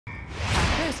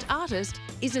first artist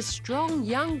is a strong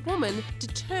young woman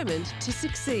determined to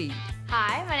succeed.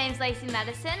 Hi, my name's Lacy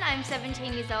Madison. I'm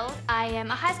 17 years old. I am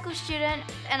a high school student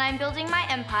and I'm building my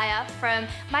empire from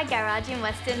my garage in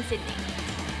Western Sydney.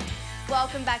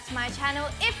 Welcome back to my channel.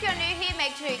 If you're new here,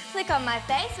 make sure you click on my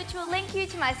face, which will link you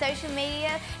to my social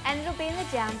media, and it'll be in the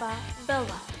down bar below.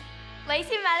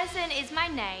 Lacy Madison is my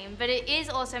name, but it is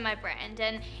also my brand,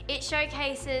 and it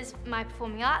showcases my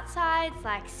performing arts sides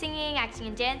like singing, acting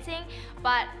and dancing,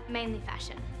 but mainly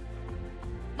fashion.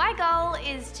 My goal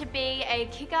is to be a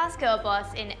kick-ass girl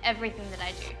boss in everything that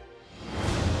I do.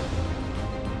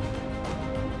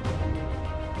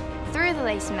 Through the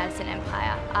Lacy Madison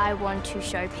Empire, I want to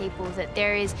show people that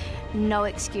there is no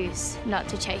excuse not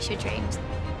to chase your dreams.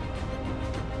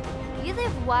 You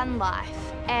live one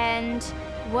life, and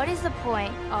what is the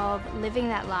point of living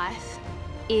that life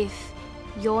if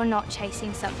you're not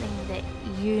chasing something that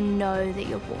you know that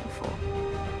you're born for?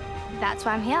 That's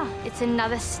why I'm here. It's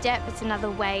another step, it's another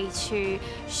way to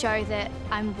show that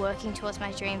I'm working towards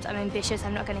my dreams. I'm ambitious,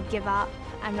 I'm not going to give up.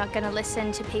 I'm not going to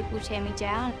listen to people tear me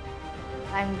down.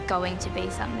 I'm going to be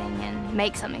something and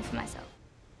make something for myself.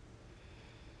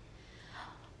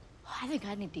 I think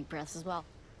I need deep breaths as well.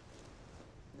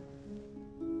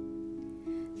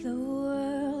 The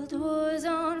world was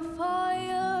on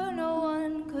fire, no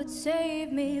one could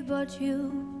save me but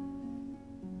you.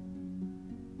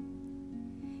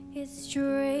 It's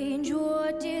strange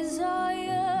what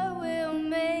desire will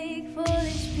make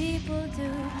foolish people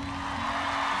do.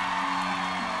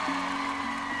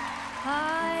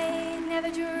 I never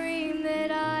dreamed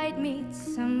that I'd meet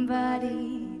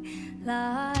somebody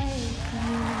like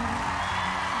you.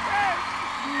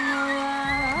 No, I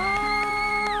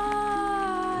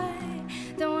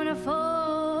don't wanna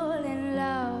fall in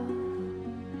love.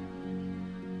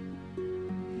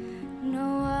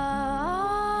 No, I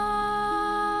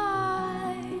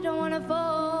don't wanna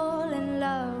fall in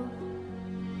love.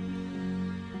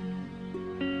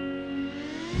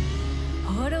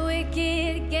 What a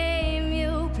wicked game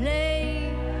you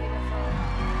play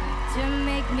to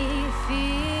make me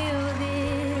feel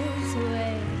this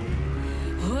way.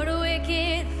 What a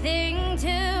wicked thing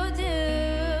to do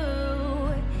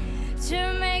to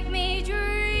make me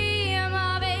dream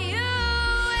of you.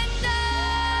 And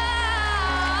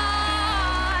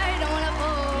I don't wanna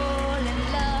fall in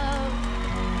love.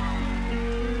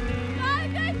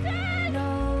 Like I said, no,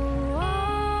 I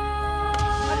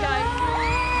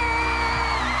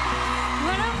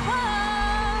wanna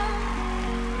fall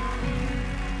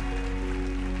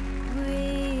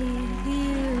with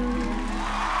you.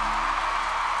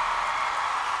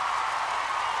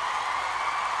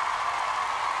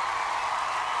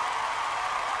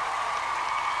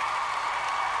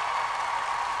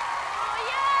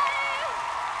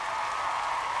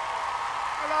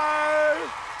 Hello!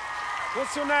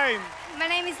 What's your name? My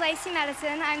name is Lacy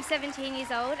Madison. I'm 17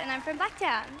 years old and I'm from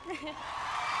Blacktown.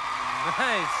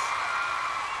 Nice.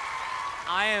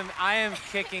 I am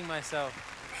kicking myself.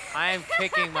 I am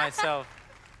kicking myself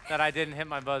that I didn't hit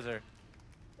my buzzer.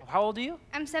 How old are you?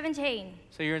 I'm 17.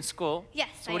 So you're in school? Yes,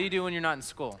 So I what do you am. do when you're not in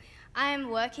school? I'm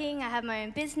working, I have my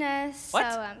own business.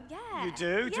 What? So, yeah. You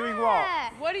do? Doing what? Yeah.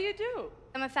 What do you do?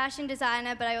 I'm a fashion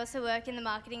designer, but I also work in the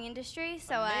marketing industry,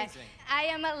 so I Amazing.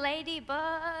 am a lady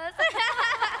boss.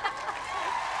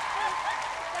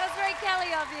 That was very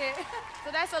Kelly of you. So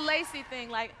that's a Lacy thing,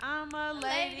 like, I'm a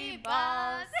lady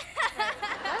boss.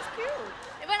 That's cute.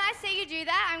 When I see you do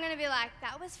that, I'm gonna be like,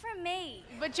 that was from me.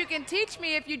 But you can teach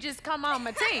me if you just come on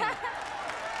my team.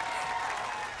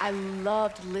 I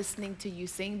loved listening to you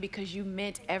sing because you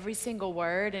meant every single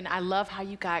word, and I love how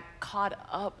you got caught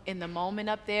up in the moment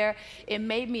up there. It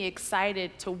made me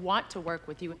excited to want to work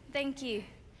with you. Thank you.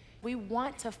 We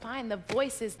want to find the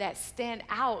voices that stand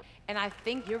out, and I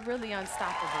think you're really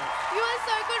unstoppable. You are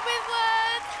so good with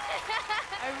words.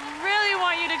 I really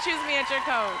want you to choose me as your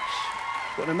coach.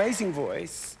 You've got an amazing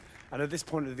voice, and at this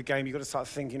point of the game, you've got to start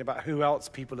thinking about who else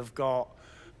people have got.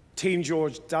 Team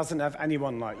George doesn't have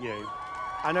anyone like you.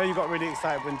 I know you got really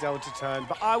excited when Delta turned,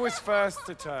 but I was first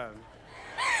to turn.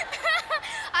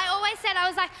 I always said, I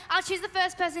was like, I'll choose the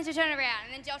first person to turn around.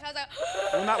 And then Delta was like,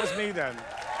 Well, that was me then.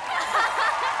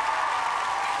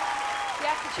 You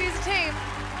have to choose a team.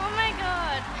 oh my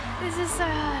God, this is so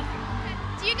hard.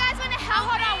 Do you guys want to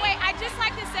help Hold me? on, wait. I'd just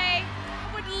like to say,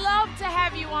 I would love to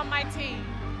have you on my team.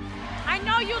 I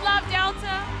know you love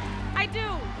Delta. I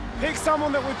do. Pick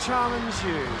someone that would challenge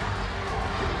you.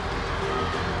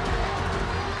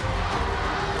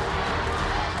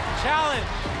 Challenge.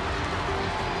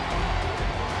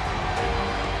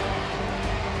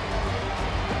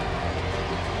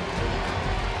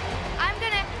 I'm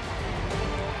gonna...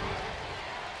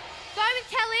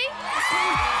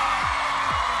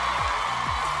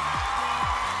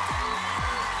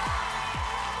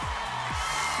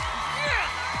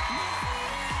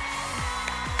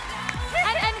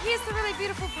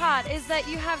 beautiful part is that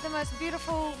you have the most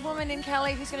beautiful woman in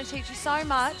Kelly who's going to teach you so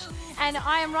much. And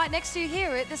I am right next to you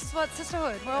here. This is what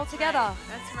sisterhood. We're all together.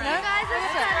 That's right. No? You guys are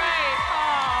That's so right.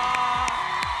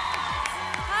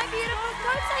 Hi, beautiful.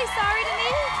 Don't say sorry to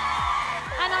me.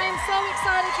 And I am so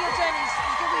excited for your journey.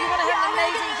 You're going to have an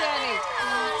amazing journey.